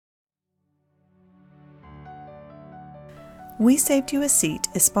We Saved You a Seat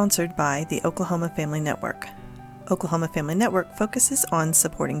is sponsored by the Oklahoma Family Network. Oklahoma Family Network focuses on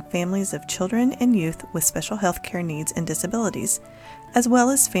supporting families of children and youth with special health care needs and disabilities, as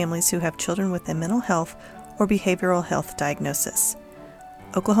well as families who have children with a mental health or behavioral health diagnosis.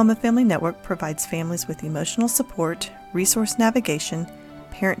 Oklahoma Family Network provides families with emotional support, resource navigation,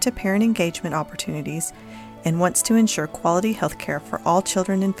 parent-to-parent engagement opportunities, and wants to ensure quality health care for all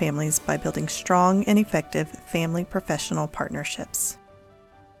children and families by building strong and effective family-professional partnerships.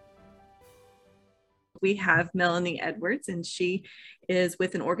 We have Melanie Edwards, and she is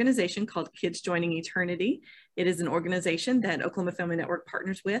with an organization called Kids Joining Eternity. It is an organization that Oklahoma Family Network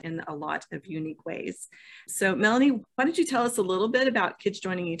partners with in a lot of unique ways. So Melanie, why don't you tell us a little bit about Kids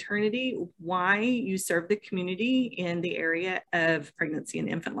Joining Eternity, why you serve the community in the area of pregnancy and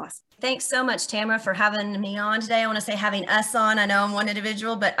infant loss? Thanks so much, Tamara, for having me on today. I want to say having us on. I know I'm one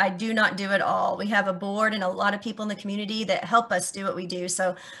individual, but I do not do it all. We have a board and a lot of people in the community that help us do what we do.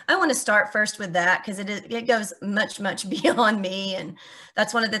 So I want to start first with that because it goes much beyond me. And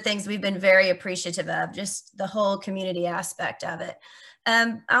that's one of the things we've been very appreciative of, just the whole community aspect of it.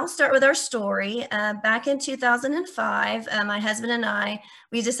 I'll start with our story. Back in 2005, my husband and I,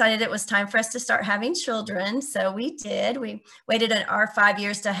 we decided it was time for us to start having children. So we did. We waited our 5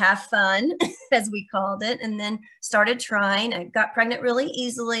 years to have fun, as we called it, and then started trying. I got pregnant really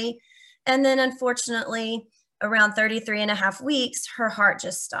easily. And then unfortunately, around 33 and a half weeks, her heart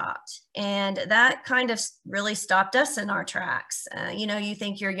just stopped. And that kind of really stopped us in our tracks. You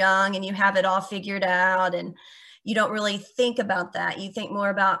think you're young and you have it all figured out, and you don't really think about that. You think more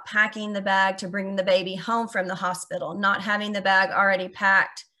about packing the bag to bring the baby home from the hospital, not having the bag already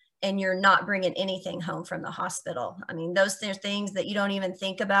packed and you're not bringing anything home from the hospital. I mean, those are things that you don't even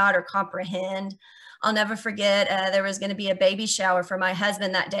think about or comprehend. I'll never forget, there was going to be a baby shower for my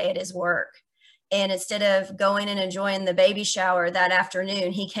husband that day at his work. And instead of going and enjoying the baby shower that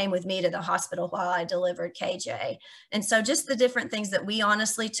afternoon, he came with me to the hospital while I delivered KJ. And so just the different things that we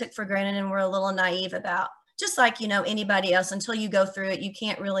honestly took for granted and were a little naive about. Just like, anybody else, until you go through it, you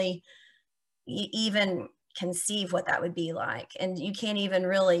can't really even conceive what that would be like. And you can't even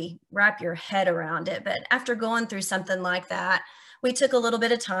really wrap your head around it. But after going through something like that, we took a little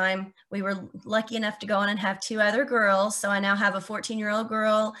bit of time. We were lucky enough to go on and have 2 other girls. So I now have a 14-year-old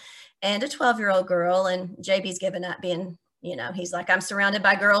girl and a 12-year-old girl. And JB's given up being, he's like, I'm surrounded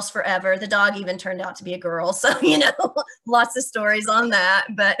by girls forever. The dog even turned out to be a girl. So, lots of stories on that.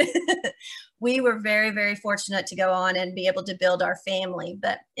 But we were very fortunate to go on and be able to build our family.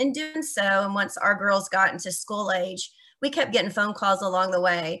 But in doing so, and once our girls got into school age, we kept getting phone calls along the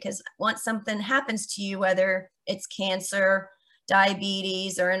way, because once something happens to you, whether it's cancer,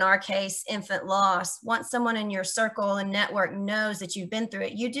 diabetes, or in our case, infant loss, once someone in your circle and network knows that you've been through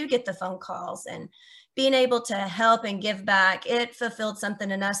it, you do get the phone calls. And being able to help and give back, it fulfilled something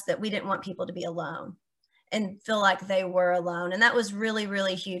in us that we didn't want people to be alone and feel like they were alone. And that was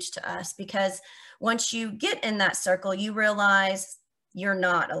really huge to us, because once you get in that circle, you realize you're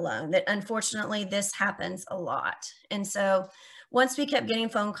not alone, that unfortunately this happens a lot. And so once we kept getting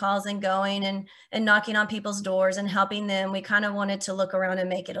phone calls and going and knocking on people's doors and helping them, we kind of wanted to look around and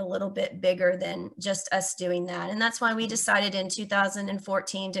make it a little bit bigger than just us doing that. And that's why we decided in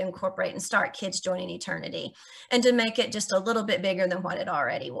 2014 to incorporate and start Kids Joining Eternity, and to make it just a little bit bigger than what it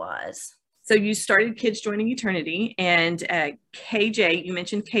already was. So you started Kids Joining Eternity, and KJ, you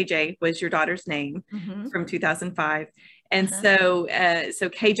mentioned KJ was your daughter's name from 2005. And so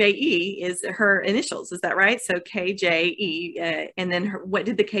KJE is her initials, is that right? So KJE, and then what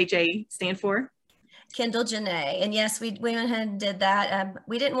did the KJ stand for? Kendall Janae. And yes, we went ahead and did that.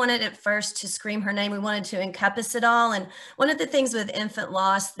 We didn't want it at first to scream her name. We wanted to encompass it all. And one of the things with infant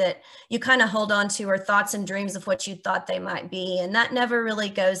loss that you kind of hold on to are thoughts and dreams of what you thought they might be. And that never really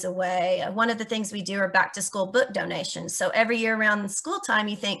goes away. One of the things we do are back to school book donations. So every year around school time,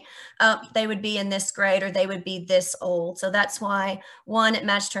 you think, oh, they would be in this grade or they would be this old. So that's why, one, it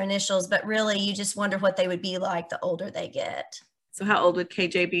matched her initials, but really you just wonder what they would be like the older they get. So how old would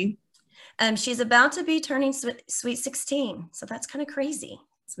KJ be? She's about to be turning sweet 16. So that's kind of crazy.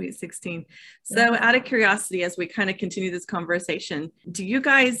 Sweet 16. So out of curiosity, as we kind of continue this conversation, do you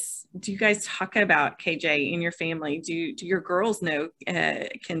guys talk about KJ in your family? Do your girls know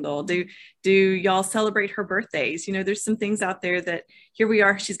Kendall? Do y'all celebrate her birthdays? There's some things out there that here we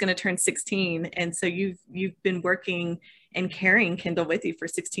are, she's going to turn 16. And so you've been working and carrying Kendall with you for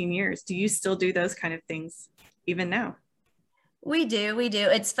 16 years. Do you still do those kind of things even now? We do. We do.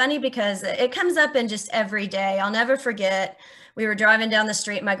 It's funny because it comes up in just every day. I'll never forget. We were driving down the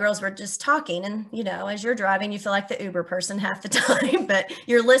street. My girls were just talking. And, as you're driving, you feel like the Uber person half the time, but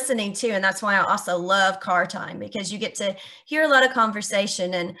you're listening too. And that's why I also love car time, because you get to hear a lot of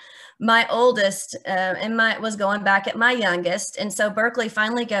conversation. And my oldest was going back at my youngest. And so Berkeley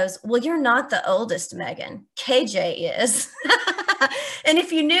finally goes, "Well, you're not the oldest, Megan. KJ is." And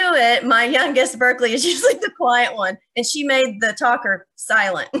if you knew it, my youngest, Berkeley, is usually the quiet one, and she made the talker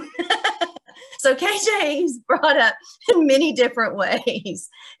silent. So KJ is brought up in many different ways.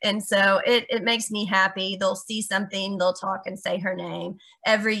 And so it makes me happy. They'll see something, they'll talk and say her name.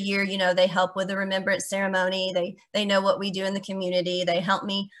 Every year, they help with the remembrance ceremony. They know what we do in the community. They help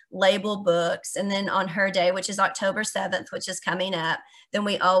me label books. And then on her day, which is October 7th, which is coming up, then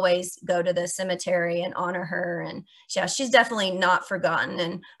we always go to the cemetery and honor her. And yeah, she's definitely not forgotten.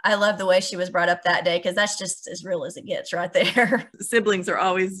 And I love the way she was brought up that day, because that's just as real as it gets right there. Siblings are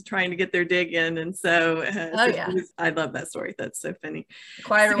always trying to get their dig in. And so yeah, I love that story. That's so funny. The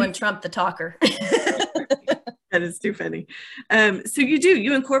quieter one trumped the talker. That is too funny. So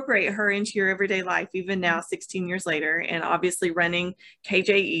you incorporate her into your everyday life, even now, 16 years later, and obviously running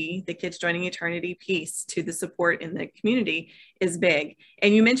KJE, the Kids Joining Eternity piece to the support in the community is big.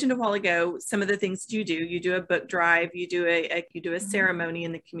 And you mentioned a while ago some of the things you do. You do a book drive, you do a ceremony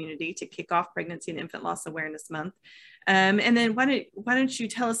in the community to kick off Pregnancy and Infant Loss Awareness Month. And then why don't you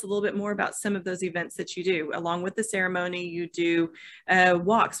tell us a little bit more about some of those events that you do? Along with the ceremony, you do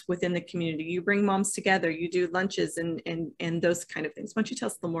walks within the community. You bring moms together. You do lunches and those kind of things. Why don't you tell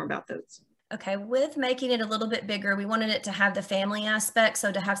us a little more about those? Okay, with making it a little bit bigger, we wanted it to have the family aspect,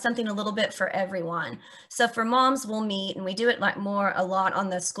 so to have something a little bit for everyone. So for moms, we'll meet, and we do it a lot on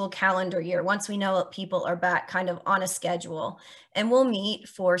the school calendar year, once we know that people are back kind of on a schedule. And we'll meet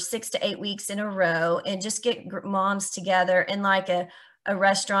for 6 to 8 weeks in a row and just get moms together in like a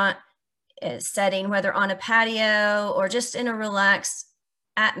restaurant setting, whether on a patio or just in a relaxed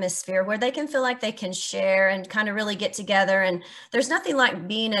atmosphere where they can feel like they can share and kind of really get together. And there's nothing like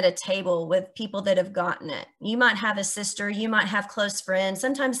being at a table with people that have gotten it. You might have a sister, you might have close friends.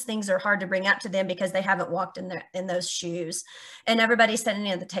 Sometimes things are hard to bring up to them because they haven't walked in those shoes. And everybody sitting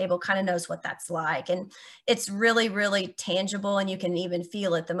at the table kind of knows what that's like. And it's really, really tangible. And you can even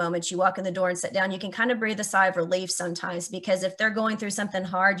feel it the moment you walk in the door and sit down. You can kind of breathe a sigh of relief sometimes, because if they're going through something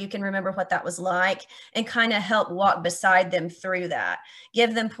hard, you can remember what that was like and kind of help walk beside them through that.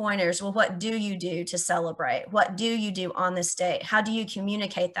 Give them pointers. Well, what do you do to celebrate? What do you do on this day? How do you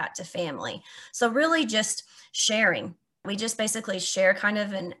communicate that to family? So really just sharing. We just basically share kind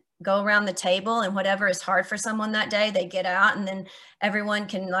of and go around the table, and whatever is hard for someone that day, they get out, and then everyone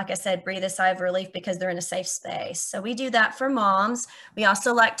can, like I said, breathe a sigh of relief because they're in a safe space. So we do that for moms. We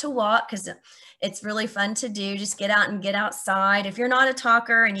also like to walk because it's really fun to do. Just get out and get outside. If you're not a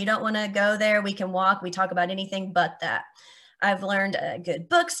talker and you don't want to go there, we can walk. We talk about anything but that. I've learned good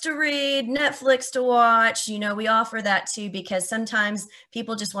books to read, Netflix to watch. We offer that too, because sometimes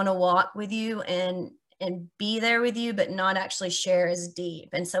people just want to walk with you and be there with you, but not actually share as deep.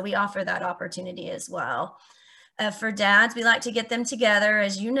 And so we offer that opportunity as well. For dads, we like to get them together.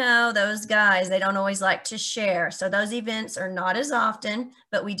 As you know, those guys, they don't always like to share. So those events are not as often,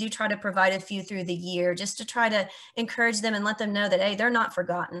 but we do try to provide a few through the year just to try to encourage them and let them know that, hey, they're not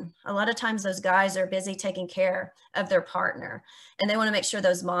forgotten. A lot of times those guys are busy taking care of their partner, and they want to make sure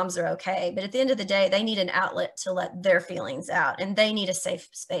those moms are okay. But at the end of the day, they need an outlet to let their feelings out, and they need a safe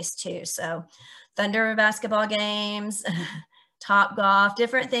space too. So Thunder basketball games, Top Golf,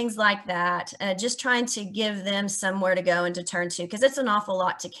 different things like that. Just trying to give them somewhere to go and to turn to, because it's an awful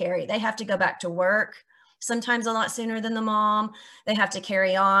lot to carry. They have to go back to work sometimes a lot sooner than the mom. They have to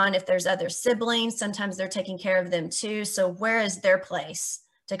carry on. If there's other siblings, sometimes they're taking care of them too. So where is their place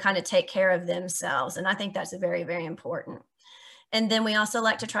to kind of take care of themselves? And I think that's very, very important. And then we also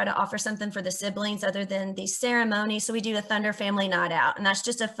like to try to offer something for the siblings other than the ceremony. So we do the Thunder Family Night Out, and that's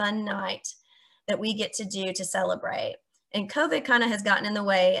just a fun night that we get to do to celebrate. And COVID kind of has gotten in the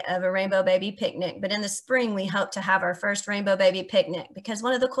way of a Rainbow Baby picnic, but in the spring, we hope to have our first Rainbow Baby picnic, because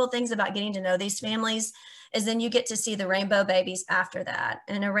one of the cool things about getting to know these families is then you get to see the rainbow babies after that.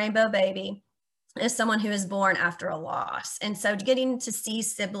 And a rainbow baby is someone who is born after a loss. And so getting to see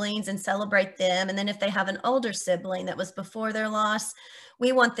siblings and celebrate them. And then if they have an older sibling that was before their loss,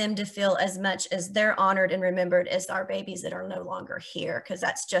 we want them to feel as much as they're honored and remembered as our babies that are no longer here, because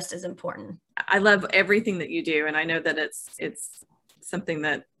that's just as important. I love everything that you do. And I know that it's something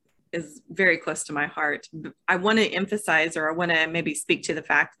that is very close to my heart. I want to emphasize, or I want to maybe speak to the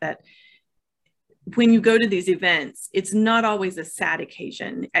fact that when you go to these events, it's not always a sad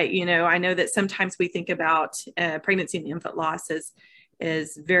occasion. I know that sometimes we think about pregnancy and infant loss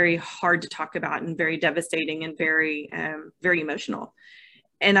is very hard to talk about and very devastating and very, very emotional.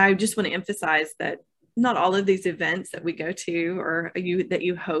 And I just want to emphasize that not all of these events that we go to or that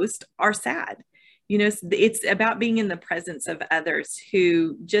you host are sad. It's about being in the presence of others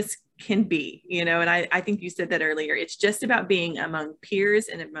who just can be, and I think you said that earlier. It's just about being among peers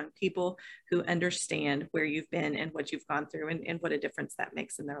and among people who understand where you've been and what you've gone through and what a difference that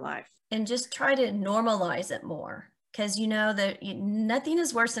makes in their life. And just try to normalize it more. Because that nothing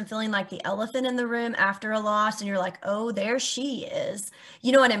is worse than feeling like the elephant in the room after a loss and you're like, oh, there she is.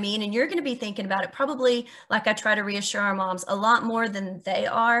 You know what I mean? And you're going to be thinking about it probably, like I try to reassure our moms, a lot more than they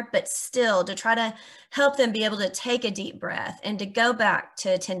are, but still to try to help them be able to take a deep breath and to go back to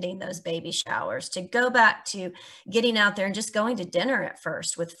attending those baby showers, to go back to getting out there and just going to dinner at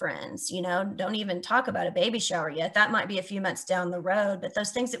first with friends. Don't even talk about a baby shower yet. That might be a few months down the road, but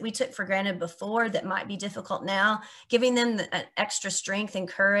those things that we took for granted before that might be difficult now, giving them the extra strength and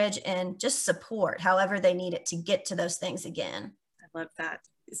courage and just support however they need it to get to those things again. I love that.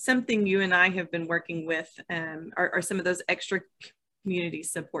 Something you and I have been working with are some of those extra community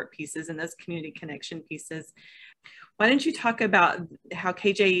support pieces and those community connection pieces. Why don't you talk about how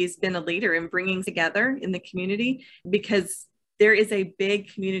KJE has been a leader in bringing together in the community, because there is a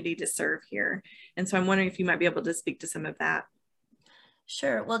big community to serve here. And so I'm wondering if you might be able to speak to some of that.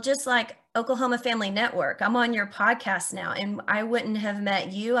 Sure. Well, just like Oklahoma Family Network, I'm on your podcast now, and I wouldn't have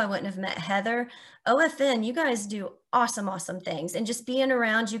met you. I wouldn't have met Heather. OFN, you guys do awesome, awesome things. And just being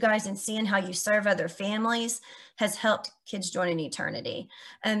around you guys and seeing how you serve other families has helped Kids Joining Eternity.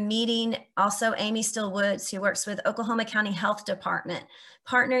 And meeting also Amy Still Woods, who works with Oklahoma County Health Department,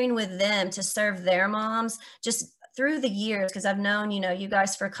 partnering with them to serve their moms, just through the years, because I've known, you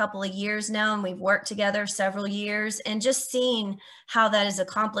guys for a couple of years now, and we've worked together several years, and just seeing how that is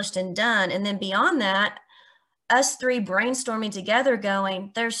accomplished and done. And then beyond that, us three brainstorming together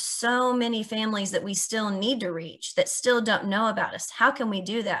going, there's so many families that we still need to reach that still don't know about us. How can we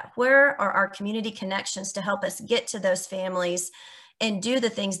do that? Where are our community connections to help us get to those families and do the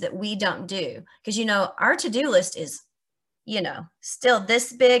things that we don't do? Because, our to-do list is still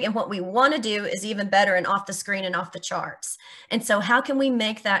this big, and what we want to do is even better and off the screen and off the charts. And so how can we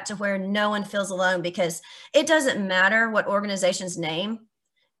make that to where no one feels alone? Because it doesn't matter what organization's name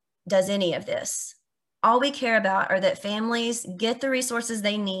does any of this. All we care about are that families get the resources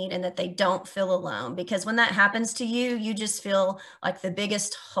they need and that they don't feel alone. Because when that happens to you, you just feel like the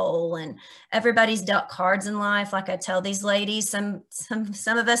biggest hole, and everybody's dealt cards in life. Like I tell these ladies, some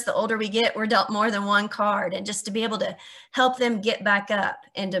of us, the older we get, we're dealt more than one card. And just to be able to help them get back up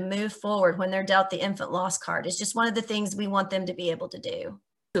and to move forward when they're dealt the infant loss card is just one of the things we want them to be able to do.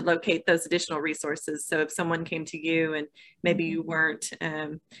 To locate those additional resources. So if someone came to you and maybe you weren't,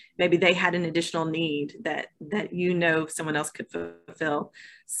 maybe they had an additional need that someone else could fulfill.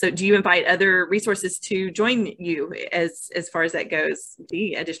 So do you invite other resources to join you as far as that goes,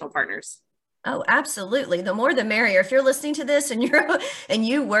 be additional partners? Oh, absolutely. The more the merrier. If you're listening to this and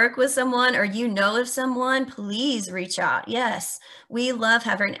you work with someone or you know of someone, please reach out. Yes, we love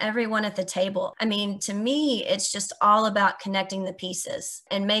having everyone at the table. I mean, to me, it's just all about connecting the pieces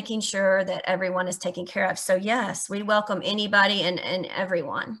and making sure that everyone is taken care of. So yes, we welcome anybody and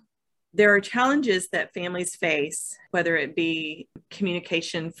everyone. There are challenges that families face, whether it be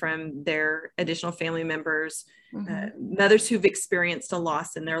communication from their additional family members, mothers who've experienced a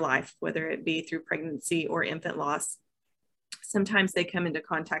loss in their life, whether it be through pregnancy or infant loss. Sometimes they come into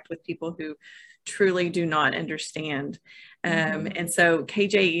contact with people who truly do not understand. And so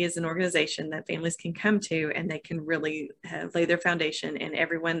KJE is an organization that families can come to, and they can really lay their foundation, and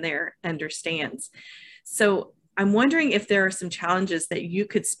everyone there understands. So I'm wondering if there are some challenges that you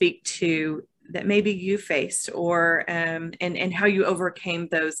could speak to that maybe you faced, or and how you overcame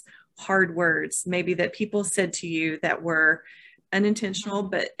those hard words, maybe that people said to you that were unintentional,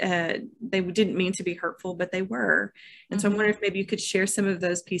 but they didn't mean to be hurtful, but they were. And so I'm wondering if maybe you could share some of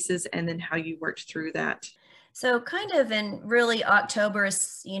those pieces and then how you worked through that. So kind of in really October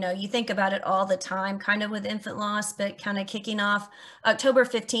is, you think about it all the time, kind of with infant loss, but kind of kicking off. October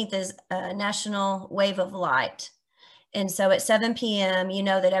 15th is National Wave of Light. And so at 7 p.m.,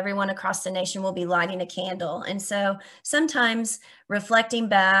 that everyone across the nation will be lighting a candle. And so sometimes reflecting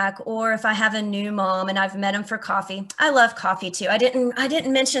back, or if I have a new mom and I've met them for coffee, I love coffee too. I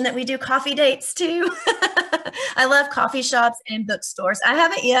didn't mention that we do coffee dates too. I love coffee shops and bookstores. I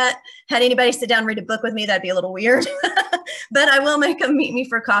haven't yet had anybody sit down and read a book with me. That'd be a little weird, but I will make them meet me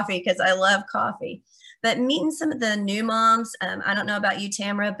for coffee because I love coffee. But meeting some of the new moms, I don't know about you,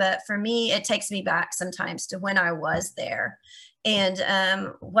 Tamara, but for me, it takes me back sometimes to when I was there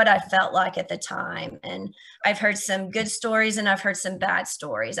and what I felt like at the time. And I've heard some good stories and I've heard some bad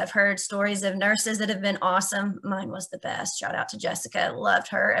stories. I've heard stories of nurses that have been awesome. Mine was the best. Shout out to Jessica. Loved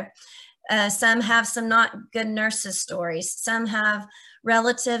her. Some have some not good nurses stories. Some have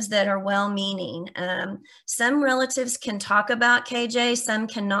relatives that are well-meaning. Some relatives can talk about KJ, some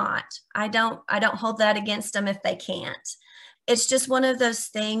cannot. I don't hold that against them if they can't. It's just one of those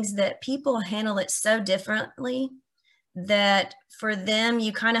things that people handle it so differently that for them,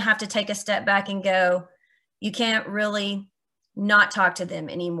 you kind of have to take a step back and go, you can't really not talk to them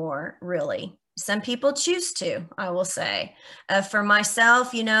anymore, really. Some people choose to, I will say. For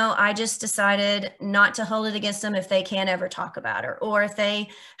myself, I just decided not to hold it against them if they can't ever talk about her, or if they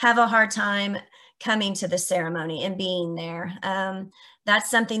have a hard time coming to the ceremony and being there.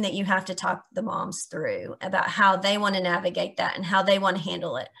 That's something that you have to talk the moms through about how they want to navigate that and how they want to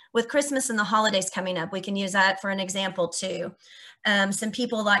handle it. With Christmas and the holidays coming up, we can use that for an example too. Some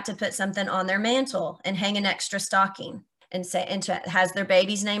people like to put something on their mantle and hang an extra stocking and say, and has their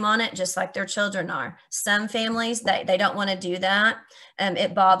baby's name on it, just like their children are. Some families, they don't want to do that.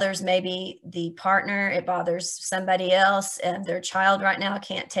 It bothers maybe the partner, it bothers somebody else, and their child right now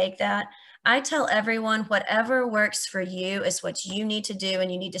can't take that. I tell everyone, whatever works for you is what you need to do,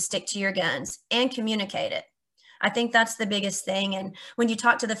 and you need to stick to your guns and communicate it. I think that's the biggest thing. And when you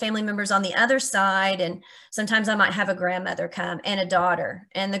talk to the family members on the other side, and sometimes I might have a grandmother come and a daughter,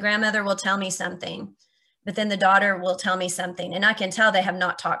 and the grandmother will tell me something, but then the daughter will tell me something, and I can tell they have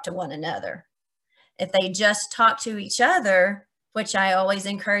not talked to one another. If they just talk to each other, which I always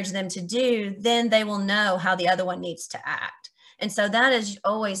encourage them to do, then they will know how the other one needs to act. And so that is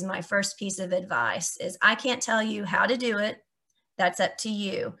always my first piece of advice is I can't tell you how to do it. That's up to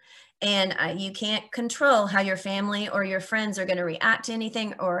you. And you can't control how your family or your friends are going to react to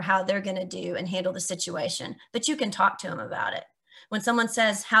anything or how they're going to do and handle the situation, but you can talk to them about it. When someone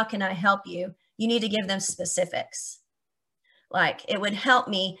says, how can I help you? You need to give them specifics. Like, it would help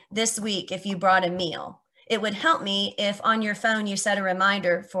me this week if you brought a meal. It would help me if on your phone you set a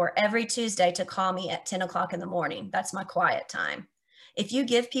reminder for every Tuesday to call me at 10 o'clock in the morning. That's my quiet time. If you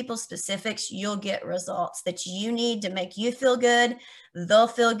give people specifics, you'll get results that you need to make you feel good. They'll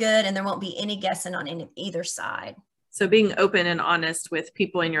feel good, and there won't be any guessing on either side. So being open and honest with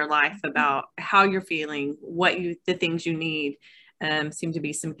people in your life about how you're feeling, the things you need, seem to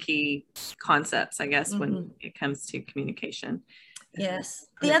be some key concepts, I guess, when it comes to communication. Yes.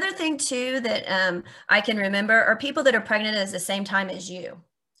 The other thing too that I can remember are people that are pregnant at the same time as you.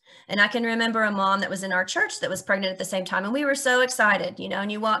 And I can remember a mom that was in our church that was pregnant at the same time. And we were so excited,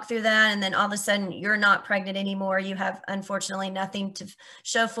 and you walk through that and then all of a sudden you're not pregnant anymore. You have unfortunately nothing to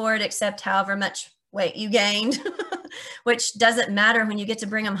show for it except however much weight you gained, which doesn't matter when you get to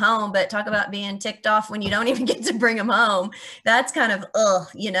bring them home, but talk about being ticked off when you don't even get to bring them home. That's kind of,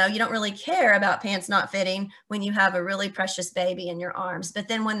 you don't really care about pants not fitting when you have a really precious baby in your arms. But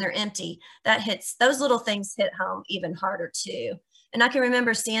then when they're empty, those little things hit home even harder too. And I can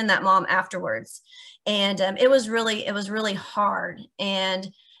remember seeing that mom afterwards, and it was really hard.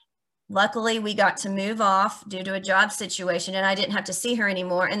 And luckily we got to move off due to a job situation, and I didn't have to see her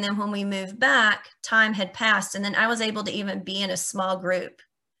anymore. And then when we moved back, time had passed, and then I was able to even be in a small group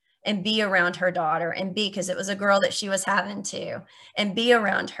and be around her daughter and because it was a girl that she was having too, and be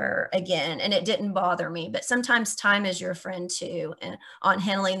around her again. And it didn't bother me. But sometimes time is your friend too, and on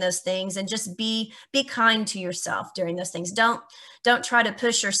handling those things, and just be kind to yourself during those things. Don't try to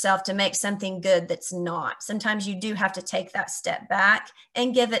push yourself to make something good that's not. Sometimes you do have to take that step back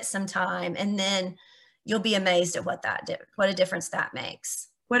and give it some time, and then you'll be amazed at what a difference that makes.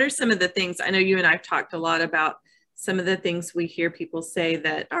 What are some of the things, I know you and I've talked a lot about some of the things we hear people say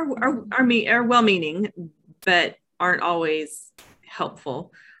that are well-meaning, but aren't always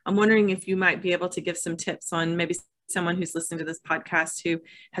helpful. I'm wondering if you might be able to give some tips on maybe someone who's listening to this podcast who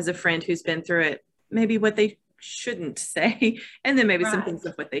has a friend who's been through it, maybe what they shouldn't say, and then maybe some things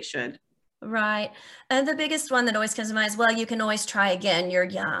of what they should. Right. And the biggest one that always comes to mind is, well, you can always try again. You're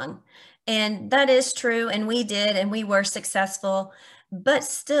young. And that is true. And we did, and we were successful. But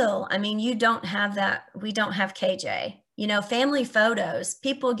still, I mean, you don't have that. We don't have KJ. Family photos,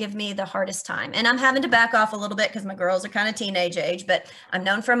 people give me the hardest time. And I'm having to back off a little bit because my girls are kind of teenage age, but I'm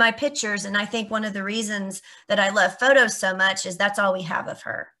known for my pictures. And I think one of the reasons that I love photos so much is that's all we have of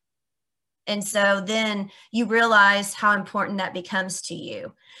her. And so then you realize how important that becomes to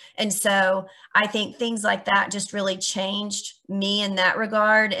you. And so I think things like that just really changed me in that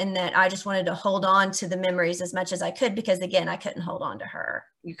regard, and that I just wanted to hold on to the memories as much as I could, because again, I couldn't hold on to her.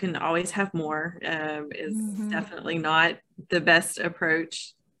 You can always have more, is definitely not the best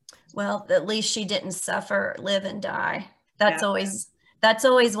approach. Well, at least she didn't suffer, live and die. That's always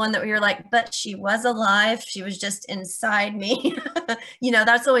one that you're like, but she was alive. She was just inside me.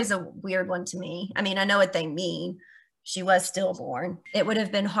 That's always a weird one to me. I mean, I know what they mean. She was stillborn. It would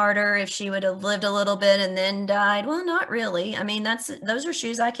have been harder if she would have lived a little bit and then died. Well, not really. I mean, those are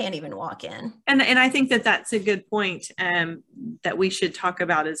shoes I can't even walk in. And I think that that's a good point, that we should talk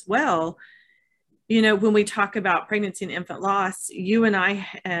about as well. When we talk about pregnancy and infant loss, you and I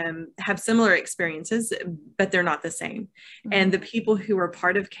have similar experiences, but they're not the same. Mm-hmm. And the people who are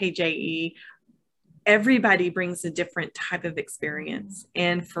part of KJE, everybody brings a different type of experience.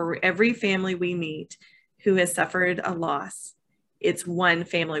 And for every family we meet who has suffered a loss, it's one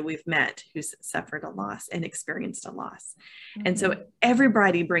family we've met who's suffered a loss and experienced a loss. Mm-hmm. And so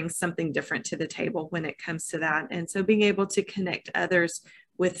everybody brings something different to the table when it comes to that. And so being able to connect others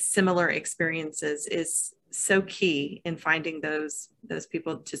with similar experiences is so key in finding those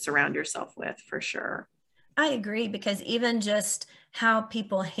people to surround yourself with, for sure. I agree, because even just how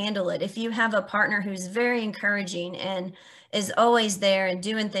people handle it, if you have a partner who's very encouraging and is always there and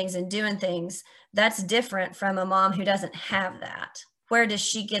doing things, that's different from a mom who doesn't have that. Where does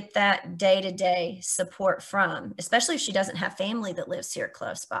she get that day-to-day support from, especially if she doesn't have family that lives here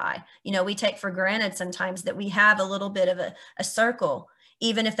close by? We take for granted sometimes that we have a little bit of a circle,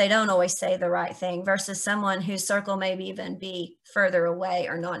 even if they don't always say the right thing, versus someone whose circle maybe even be further away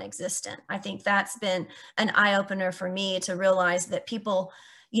or non-existent. I think that's been an eye-opener for me, to realize that people,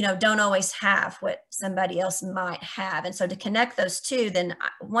 don't always have what somebody else might have. And so to connect those two, then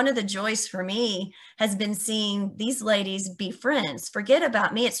one of the joys for me has been seeing these ladies be friends. Forget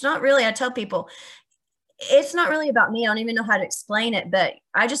about me. It's not really, I tell people, it's not really about me. I don't even know how to explain it, but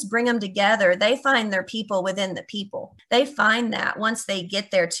I just bring them together. They find their people within the people. They find that once they get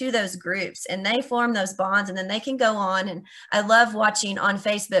there to those groups, and they form those bonds, and then they can go on. And I love watching on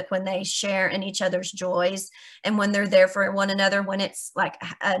Facebook when they share in each other's joys, and when they're there for one another, when it's like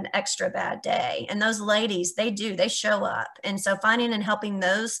an extra bad day. And those ladies, they show up. And so finding and helping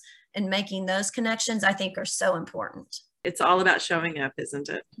those and making those connections, I think, are so important. It's all about showing up, isn't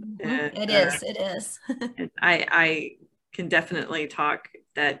it? Mm-hmm. It is. I can definitely talk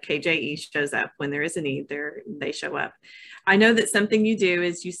that KJE shows up when there is a need. They show up. I know that something you do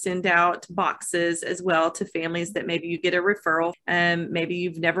is you send out boxes as well to families that maybe you get a referral, and maybe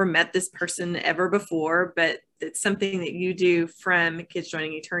you've never met this person ever before, but it's something that you do from Kids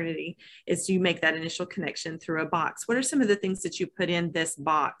Joining Eternity, is you make that initial connection through a box. What are some of the things that you put in this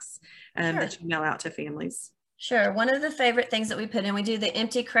box that you mail out to families? Sure. One of the favorite things that we put in, we do the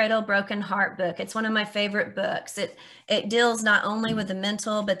Empty Cradle, Broken Heart book. It's one of my favorite books. It deals not only with the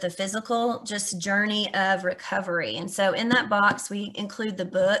mental, but the physical just journey of recovery. And so in that box, we include the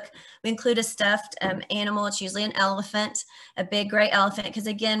book. We include a stuffed animal. It's usually an elephant, a big gray elephant, because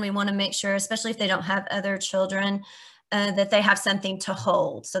again, we want to make sure, especially if they don't have other children, that they have something to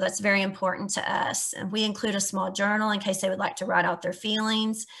hold. So that's very important to us. And we include a small journal in case they would like to write out their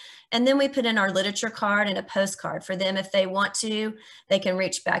feelings. And then we put in our literature card and a postcard for them. If they want to, they can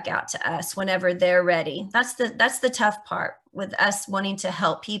reach back out to us whenever they're ready. That's the tough part with us wanting to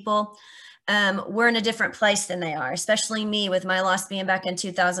help people. We're in a different place than they are, especially me with my loss being back in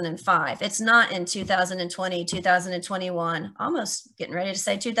 2005. It's not in 2020, 2021, almost getting ready to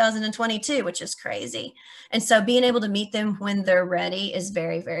say 2022, which is crazy. And so being able to meet them when they're ready is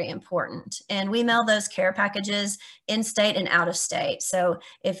very, very important. And we mail those care packages in state and out of state. So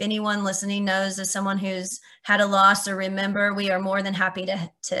if anyone listening knows of someone who's had a loss or remember, we are more than happy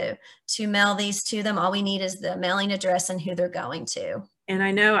to mail these to them. All we need is the mailing address and who they're going to. And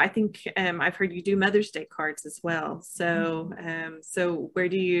I think I've heard you do Mother's Day cards as well. So, so where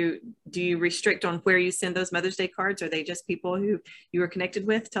do you restrict on where you send those Mother's Day cards? Are they just people who you are connected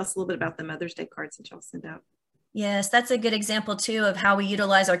with? Tell us a little bit about the Mother's Day cards that y'all send out. Yes, that's a good example too of how we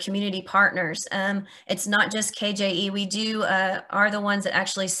utilize our community partners. It's not just KJE. We are the ones that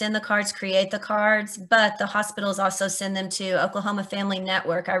actually send the cards, create the cards, but the hospitals also send them to Oklahoma Family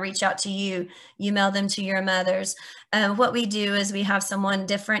Network. I reach out to you, you mail them to your mothers. What we do is we have someone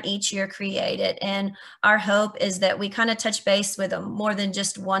different each year create it. And our hope is that we kind of touch base with them more than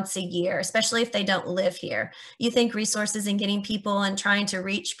just once a year, especially if they don't live here. You think resources and getting people and trying to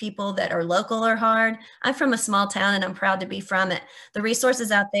reach people that are local are hard. I'm from a small town and I'm proud to be from it. The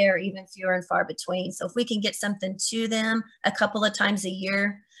resources out there are even fewer and far between. So if we can get something to them a couple of times a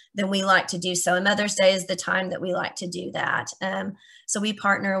year, then we like to do so. And Mother's Day is the time that we like to do that. So we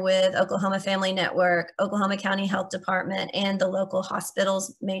partner with Oklahoma Family Network, Oklahoma County Health Department, and the local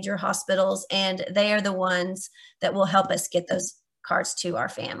hospitals, major hospitals, and they are the ones that will help us get those cards to our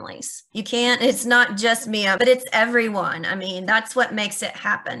families. You can't, it's not just me, but it's everyone. I mean, that's what makes it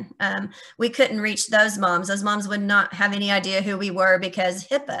happen. We couldn't reach those moms. Those moms would not have any idea who we were because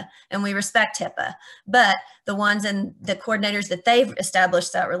HIPAA, and we respect HIPAA. But the ones and the coordinators that they've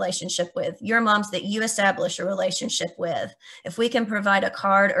established that relationship with, your moms that you establish a relationship with, if we can provide a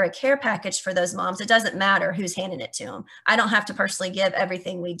card or a care package for those moms, it doesn't matter who's handing it to them. I don't have to personally give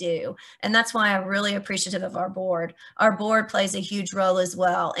everything we do. And that's why I'm really appreciative of our board. Our board plays a huge role as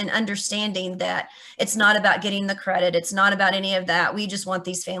well in understanding that it's not about getting the credit. It's not about any of that. We just want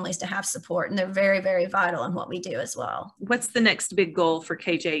these families to have support, and they're very, very vital in what we do as well. What's the next big goal for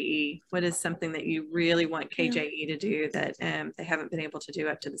KJE? What is something that you really want KJE to do that they haven't been able to do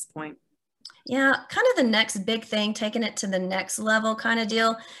up to this point? Yeah, kind of the next big thing, taking it to the next level kind of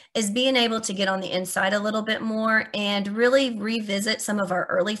deal, is being able to get on the inside a little bit more and really revisit some of our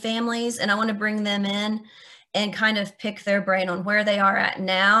early families. And I want to bring them in and kind of pick their brain on where they are at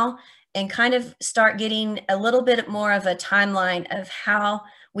now, and kind of start getting a little bit more of a timeline of how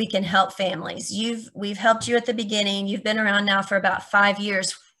we can help families. We've helped you at the beginning. You've been around now for about 5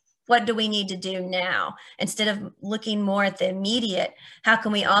 years. What do we need to do now? Instead of looking more at the immediate, how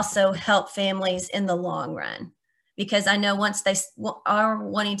can we also help families in the long run? Because I know once they are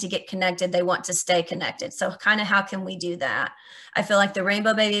wanting to get connected, they want to stay connected. So kind of how can we do that? I feel like the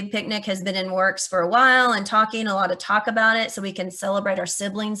Rainbow Baby Picnic has been in works for a while and a lot of talk about it so we can celebrate our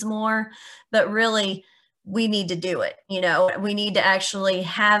siblings more. But really, we need to do it. We need to actually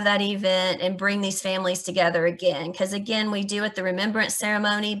have that event and bring these families together again. Because again, we do it the remembrance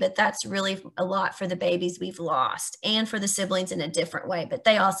ceremony, but that's really a lot for the babies we've lost and for the siblings in a different way, but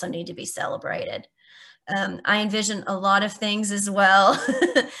they also need to be celebrated. I envision a lot of things as well.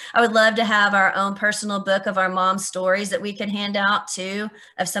 I would love to have our own personal book of our mom's stories that we could hand out too,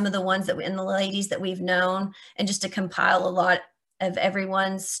 of some of the ones and the ladies that we've known, and just to compile a lot of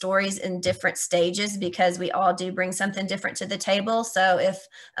everyone's stories in different stages, because we all do bring something different to the table. So if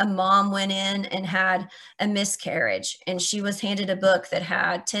a mom went in and had a miscarriage and she was handed a book that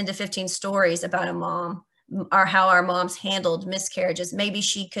had 10 to 15 stories about a mom, or how our moms handled miscarriages, maybe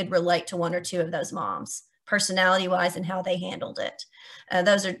she could relate to one or two of those moms personality wise and how they handled it.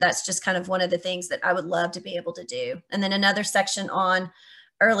 That's just kind of one of the things that I would love to be able to do. And then another section on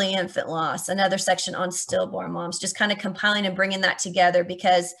early infant loss, another section on stillborn moms, just kind of compiling and bringing that together,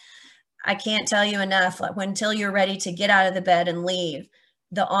 because I can't tell you enough, like until you're ready to get out of the bed and leave,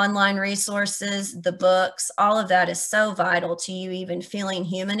 the online resources, the books, all of that is so vital to you even feeling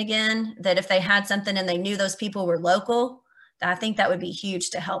human again, that if they had something and they knew those people were local, I think that would be huge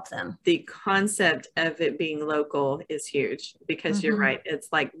to help them. The concept of it being local is huge, because you're right. It's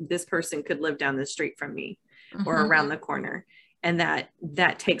like this person could live down the street from me or around the corner. And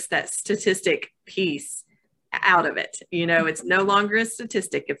that takes that statistic piece out of it. It's no longer a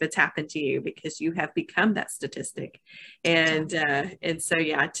statistic if it's happened to you, because you have become that statistic. And so,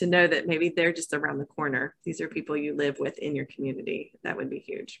 yeah, to know that maybe they're just around the corner. These are people you live with in your community. That would be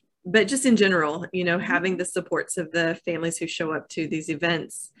huge. But just in general, having the supports of the families who show up to these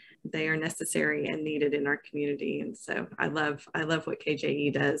events, they are necessary and needed in our community. And so I love what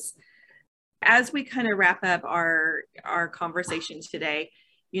KJE does. As we kind of wrap up our conversation today,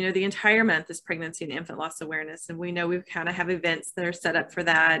 the entire month is Pregnancy and Infant Loss Awareness. And we know we kind of have events that are set up for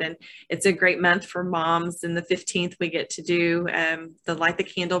that. And it's a great month for moms. And the 15th, we get to do the Light the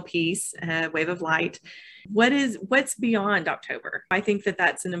Candle piece, Wave of Light. What's beyond October? I think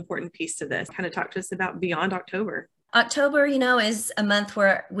that's an important piece to this. Kind of talk to us about beyond October. October, is a month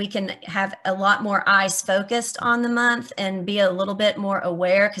where we can have a lot more eyes focused on the month and be a little bit more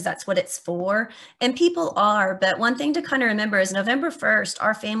aware, because that's what it's for. And people are. But one thing to kind of remember is November 1st,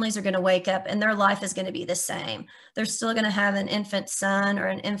 our families are going to wake up and their life is going to be the same. They're still going to have an infant son or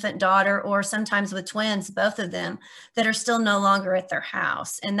an infant daughter, or sometimes with twins, both of them, that are still no longer at their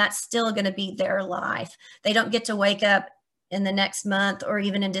house. And that's still going to be their life. They don't get to wake up in the next month or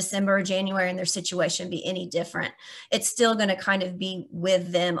even in December or January and their situation be any different. It's still going to kind of be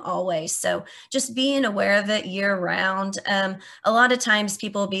with them always. So just being aware of it year round. A lot of times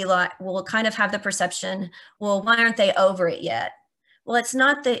people will kind of have the perception, well, why aren't they over it yet? Well, it's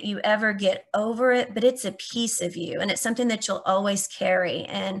not that you ever get over it, but it's a piece of you, and it's something that you'll always carry.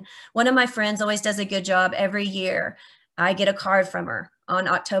 And one of my friends always does a good job every year. I get a card from her on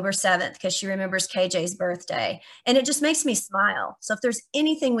October 7th because she remembers KJ's birthday. And it just makes me smile. So if there's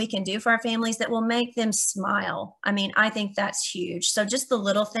anything we can do for our families that will make them smile, I mean, I think that's huge. So just the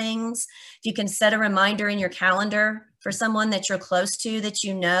little things, if you can set a reminder in your calendar for someone that you're close to, that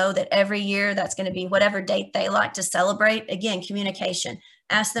you know that every year that's going to be whatever date they like to celebrate. Again, communication.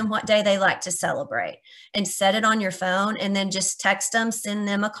 Ask them what day they like to celebrate and set it on your phone, and then just text them, send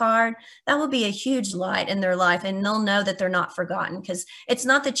them a card. That will be a huge light in their life, and they'll know that they're not forgotten, because it's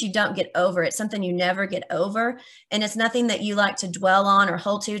not that you don't get over it. It's something you never get over, and it's nothing that you like to dwell on or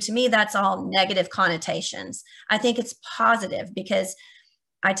hold to. To me, that's all negative connotations. I think it's positive, because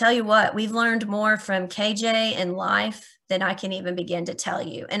I tell you what, we've learned more from KJ in life than I can even begin to tell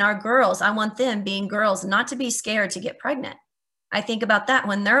you. And our girls, I want them, being girls, not to be scared to get pregnant. I think about that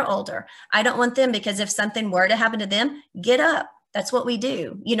when they're older. I don't want them, because if something were to happen to them, get up. That's what we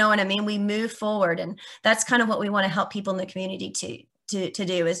do. You know what I mean? We move forward. And that's kind of what we want to help people in the community to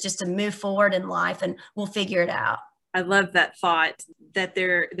do, is just to move forward in life, and we'll figure it out. I love that thought, that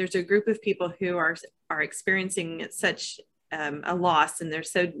there's a group of people who are experiencing such a loss, and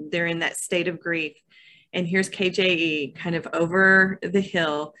they're in that state of grief. And here's KJE kind of over the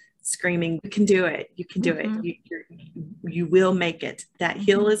hill screaming, you can do it. You can do it. You will make it. That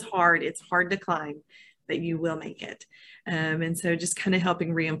hill is hard. It's hard to climb, but you will make it. And so just kind of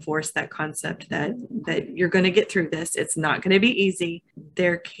helping reinforce that concept that you're going to get through this. It's not going to be easy.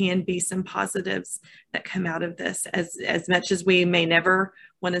 There can be some positives that come out of this, as much as we may never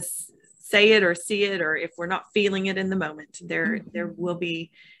want to say it or see it, or if we're not feeling it in the moment, there will be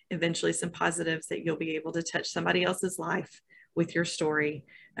eventually some positives that you'll be able to touch somebody else's life with your story,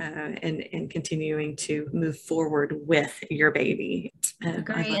 and continuing to move forward with your baby.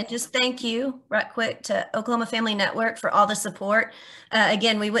 Agree. And just thank you right quick to Oklahoma Family Network for all the support.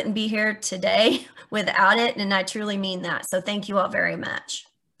 Again, we wouldn't be here today without it, and I truly mean that. So thank you all very much.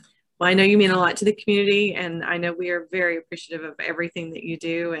 Well, I know you mean a lot to the community, and I know we are very appreciative of everything that you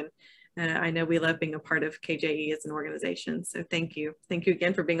do. And I know we love being a part of KJE as an organization. So thank you. Thank you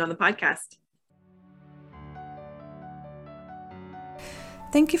again for being on the podcast.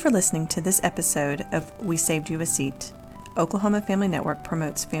 Thank you for listening to this episode of We Saved You a Seat. Oklahoma Family Network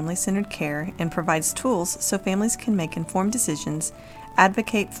promotes family-centered care and provides tools so families can make informed decisions,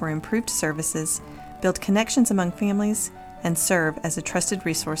 advocate for improved services, build connections among families, and serve as a trusted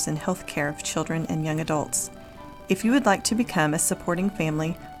resource in health care of children and young adults. If you would like to become a supporting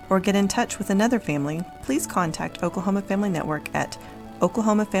family or get in touch with another family, please contact Oklahoma Family Network at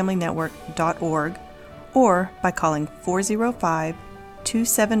oklahomafamilynetwork.org or by calling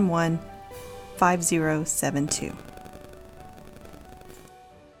 405-271-5072.